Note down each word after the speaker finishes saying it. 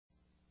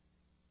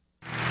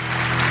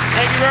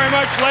very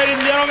much, ladies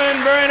and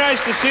gentlemen. Very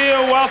nice to see you.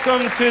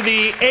 Welcome to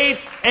the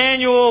 8th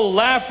annual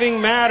Laughing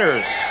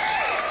Matters.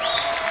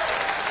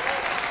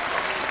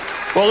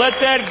 Well, let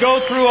that go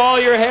through all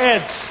your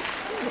heads.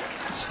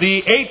 It's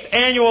the 8th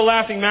annual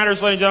Laughing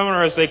Matters, ladies and gentlemen,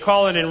 or as they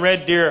call it in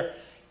Red Deer,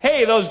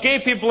 hey, those gay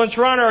people in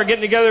Toronto are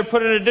getting together to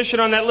put an addition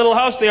on that little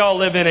house they all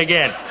live in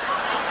again.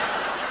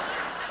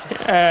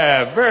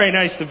 Yeah, very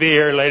nice to be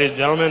here, ladies and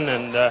gentlemen,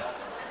 and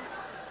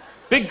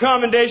big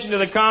commendation to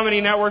the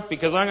Comedy Network,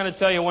 because I'm going to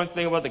tell you one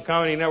thing about the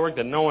Comedy Network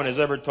that no one has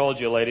ever told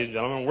you, ladies and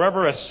gentlemen.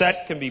 Wherever a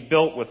set can be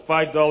built with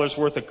 $5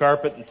 worth of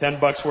carpet and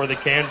 $10 worth of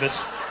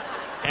canvas,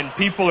 and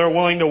people are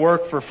willing to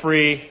work for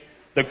free,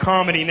 the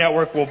Comedy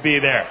Network will be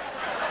there.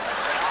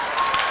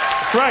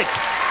 That's right.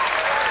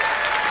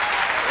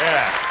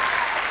 Yeah.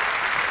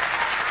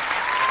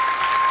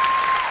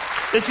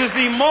 This is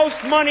the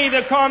most money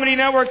the Comedy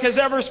Network has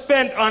ever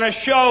spent on a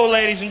show,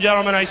 ladies and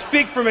gentlemen. I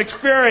speak from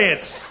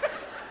experience.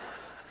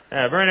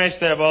 Very nice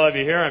to have all of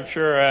you here. I'm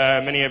sure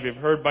many of you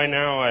have heard by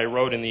now I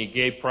rode in the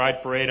Gay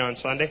Pride Parade on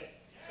Sunday.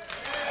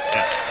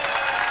 Yeah.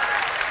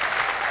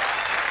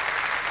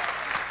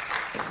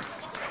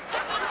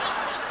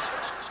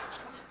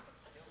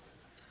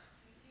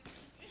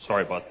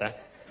 Sorry about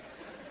that.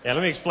 Yeah,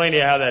 let me explain to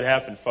you how that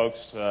happened,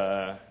 folks.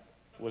 It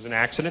was an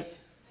accident.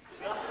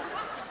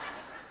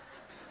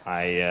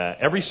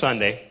 Every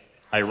Sunday,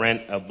 I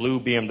rent a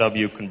blue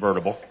BMW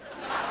convertible.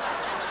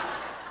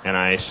 And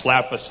I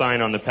slap a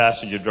sign on the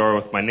passenger door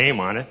with my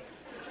name on it,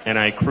 and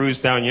I cruise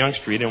down Yonge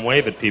Street and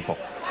wave at people.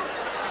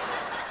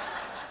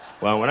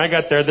 Well, when I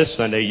got there this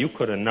Sunday, you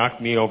could have knocked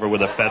me over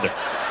with a feather.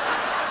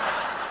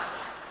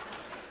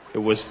 It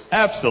was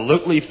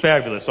absolutely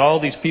fabulous. All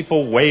these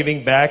people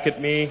waving back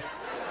at me.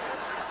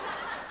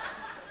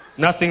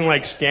 Nothing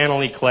like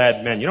scantily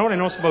clad men. You know what I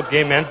noticed about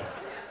gay men?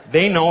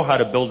 They know how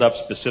to build up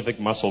specific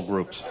muscle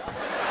groups.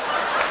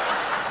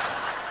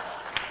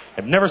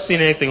 I've never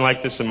seen anything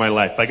like this in my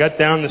life. I got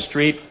down the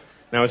street,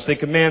 and I was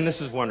thinking, man, this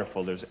is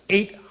wonderful. There's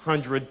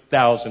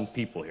 800,000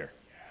 people here.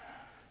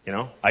 You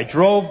know, I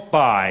drove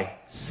by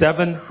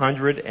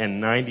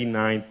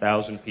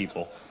 799,000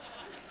 people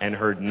and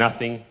heard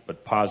nothing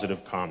but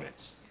positive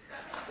comments.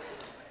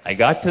 I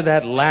got to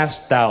that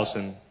last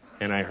 1,000,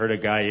 and I heard a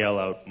guy yell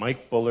out,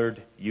 "Mike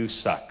Bullard, you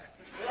suck."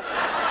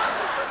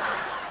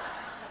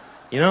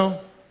 You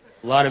know,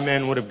 a lot of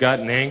men would have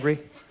gotten angry.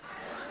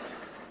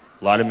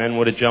 A lot of men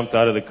would have jumped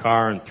out of the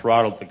car and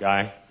throttled the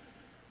guy.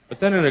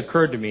 But then it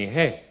occurred to me,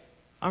 hey,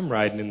 I'm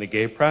riding in the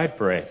Gay Pride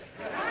Parade.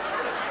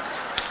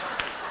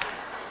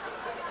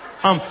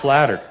 I'm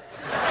flattered.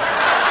 You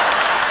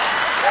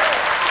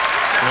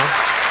know?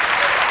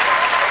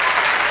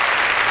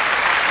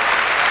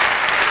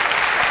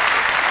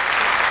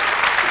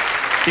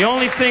 The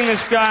only thing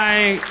this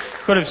guy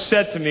could have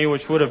said to me,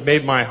 which would have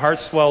made my heart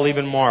swell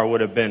even more,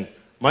 would have been,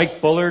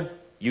 "Mike Bullard,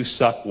 you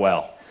suck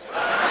well."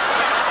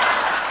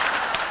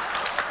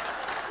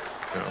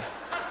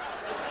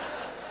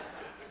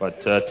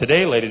 But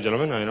today, ladies and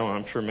gentlemen,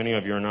 I'm sure many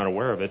of you are not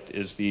aware of it,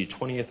 is the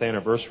 20th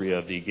anniversary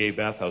of the gay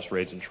bathhouse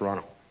raids in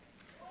Toronto.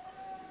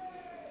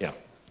 Yeah.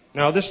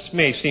 Now, this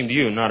may seem to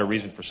you not a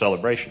reason for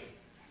celebration,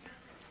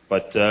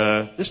 but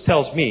this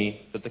tells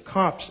me that the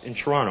cops in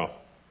Toronto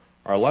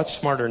are a lot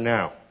smarter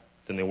now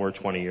than they were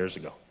 20 years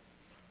ago.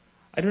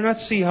 I do not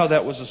see how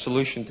that was a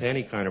solution to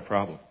any kind of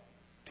problem,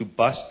 to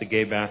bust the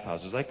gay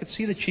bathhouses. I could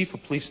see the chief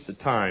of police at the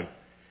time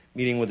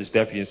meeting with his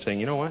deputy and saying,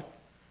 you know what?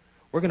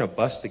 We're going to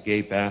bust the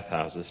gay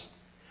bathhouses.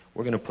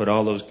 We're going to put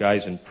all those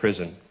guys in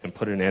prison and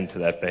put an end to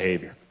that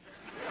behavior.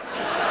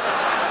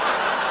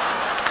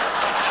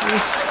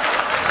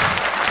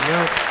 You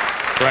know,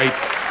 bright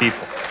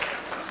people.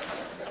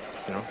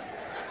 You know.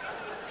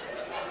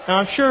 Now,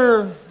 I'm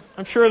sure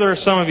there are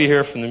some of you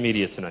here from the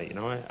media tonight. You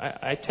know,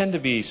 I tend to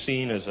be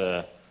seen as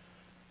a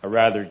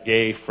rather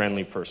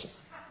gay-friendly person,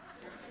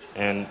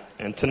 and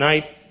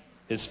tonight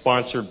is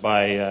sponsored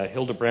by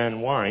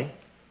Hildebrand Wine.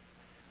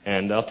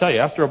 And I'll tell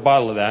you, after a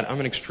bottle of that, I'm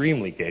an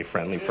extremely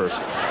gay-friendly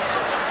person.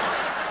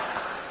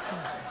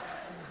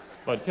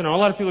 But, you know, a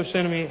lot of people are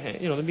saying to me, hey,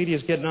 you know, the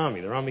media's getting on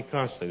me. They're on me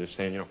constantly. They're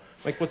saying, you know,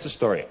 Mike, what's the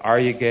story? Are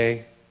you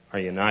gay? Are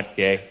you not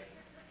gay?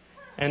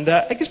 And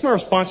I guess my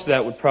response to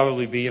that would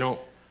probably be, you know,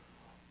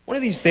 one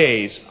of these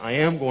days, I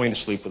am going to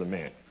sleep with a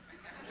man.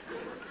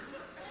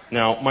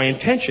 Now, my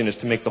intention is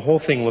to make the whole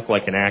thing look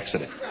like an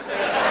accident.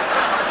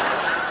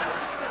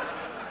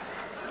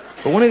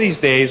 But one of these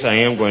days, I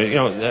am going to, you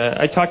know,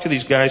 I talked to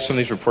these guys, some of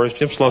these reporters.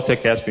 Jim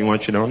Slotek asked me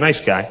once, you know, nice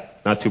guy,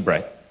 not too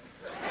bright.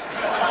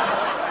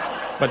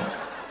 But,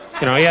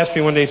 you know, he asked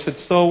me one day, he said,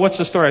 so what's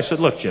the story? I said,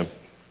 look, Jim.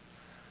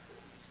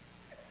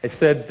 I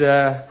said,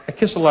 I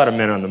kiss a lot of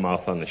men on the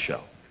mouth on the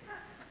show.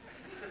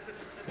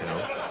 You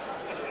know.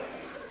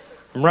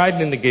 I'm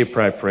riding in the Gay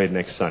Pride Parade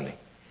next Sunday.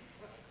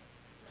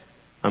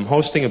 I'm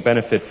hosting a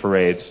benefit for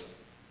AIDS,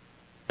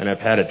 and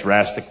I've had a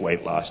drastic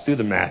weight loss. Do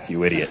the math,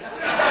 you idiot.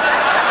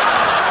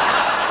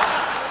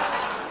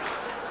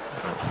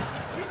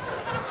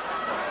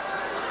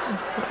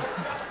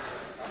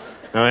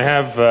 Now, I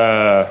have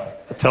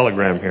a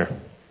telegram here.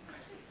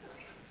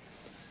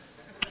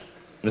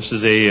 This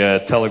is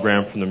a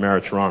telegram from the mayor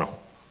of Toronto.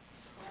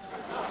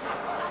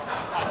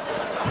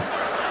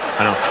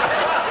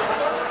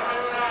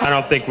 I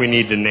don't think we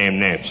need to name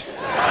names.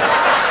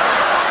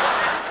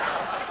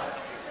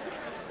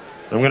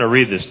 I'm going to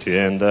read this to you,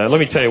 and let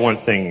me tell you one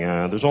thing.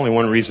 There's only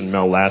one reason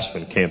Mel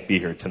Lastman can't be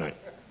here tonight,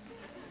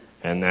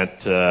 and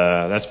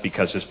that's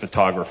because his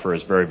photographer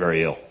is very,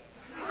 very ill.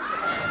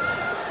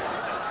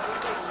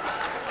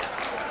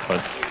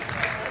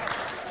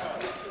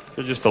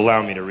 But just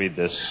allow me to read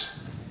this.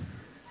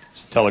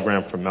 It's a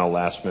telegram from Mel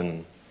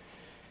Lastman.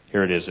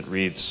 Here it is. It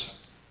reads,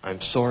 "I'm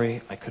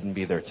sorry I couldn't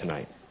be there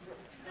tonight.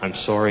 I'm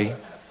sorry.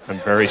 I'm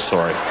very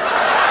sorry.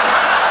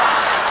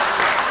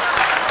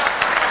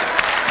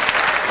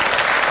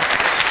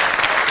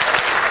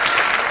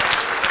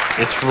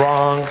 It's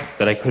wrong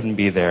that I couldn't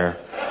be there,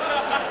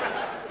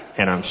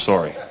 and I'm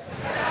sorry."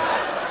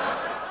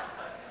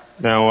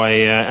 Now,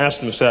 I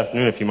asked him this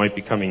afternoon if he might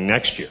be coming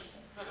next year.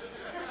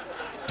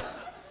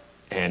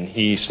 And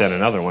he sent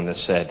another one that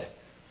said,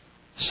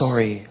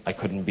 "Sorry I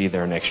couldn't be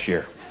there next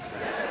year.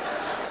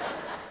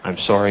 I'm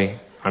sorry.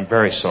 I'm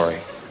very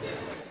sorry.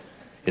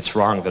 It's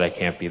wrong that I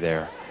can't be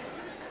there,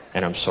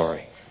 and I'm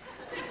sorry.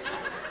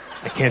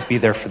 I can't be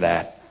there for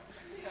that,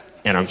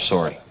 and I'm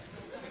sorry."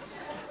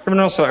 Ever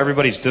notice how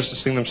everybody's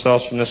distancing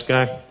themselves from this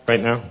guy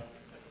right now?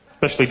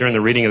 Especially during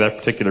the reading of that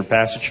particular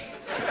passage.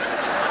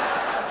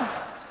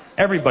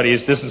 Everybody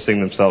is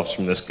distancing themselves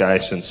from this guy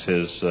since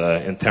his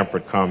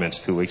intemperate comments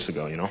 2 weeks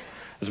ago, you know.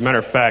 As a matter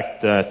of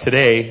fact,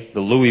 today, the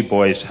Louis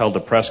boys held a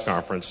press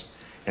conference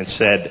and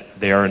said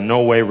they are in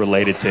no way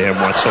related to him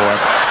whatsoever.